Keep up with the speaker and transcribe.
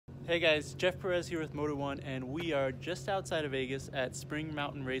Hey guys, Jeff Perez here with Moto1, and we are just outside of Vegas at Spring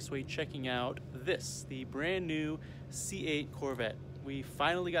Mountain Raceway checking out the brand new C8 Corvette. We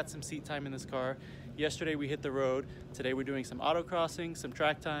finally got some seat time in this car. Yesterday we hit the road. Today we're doing some autocrossing, some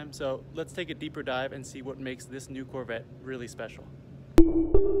track time. So let's take a deeper dive and see what makes this new Corvette really special.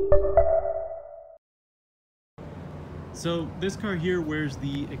 So this car here wears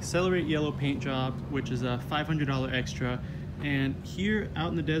the Accelerate yellow paint job, which is a $500 extra. And here out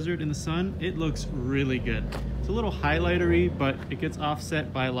in the desert in the sun, it looks really good. It's a little highlightery, but it gets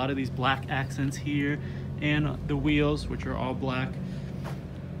offset by a lot of these black accents here and the wheels, which are all black.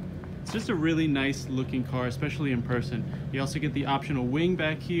 It's just a really nice looking car, especially in person. You also get the optional wing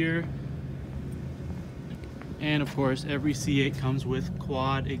back here. And of course, every C8 comes with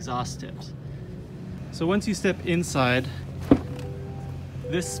quad exhaust tips. So once you step inside,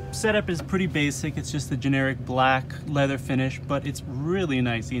 this setup is pretty basic. It's just the generic black leather finish, but it's really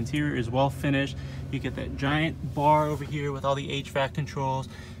nice. The interior is well finished. You get that giant bar over here with all the HVAC controls.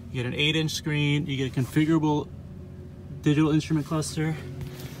 You get an 8-inch screen. You get a configurable digital instrument cluster.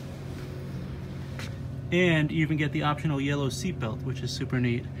 And you even get the optional yellow seatbelt, which is super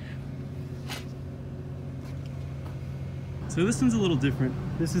neat. So this one's a little different.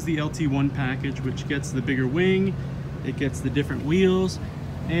 This is the LT1 package, which gets the bigger wing, it gets the different wheels,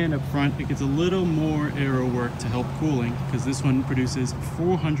 and up front it gets a little more aero work to help cooling, because this one produces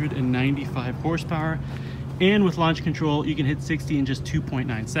 495 horsepower, and with launch control you can hit 60 in just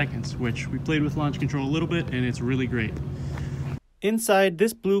 2.9 seconds, which we played with launch control a little bit and it's really great. Inside,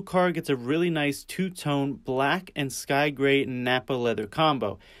 this blue car gets a really nice two-tone black and sky gray Napa leather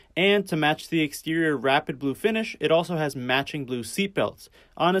combo. And to match the exterior rapid blue finish, it also has matching blue seatbelts.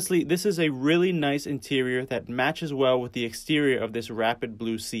 Honestly, this is a really nice interior that matches well with the exterior of this rapid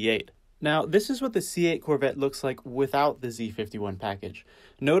blue C8. Now, this is what the C8 Corvette looks like without the Z51 package.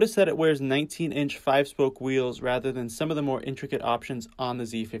 Notice that it wears 19-inch 5-spoke wheels rather than some of the more intricate options on the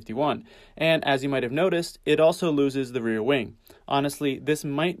Z51. And as you might have noticed, it also loses the rear wing. Honestly, this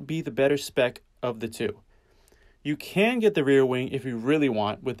might be the better spec of the two. You can get the rear wing if you really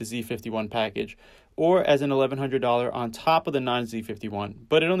want with the Z51 package, or as an $1,100 on top of the non-Z51,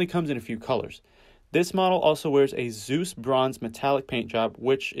 but it only comes in a few colors. This model also wears a Zeus bronze metallic paint job,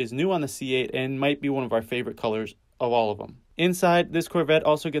 which is new on the C8 and might be one of our favorite colors of all of them. Inside, this Corvette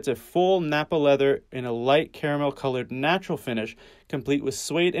also gets a full Napa leather in a light caramel colored natural finish, complete with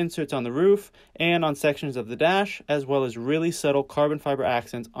suede inserts on the roof and on sections of the dash, as well as really subtle carbon fiber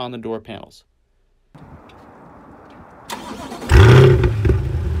accents on the door panels.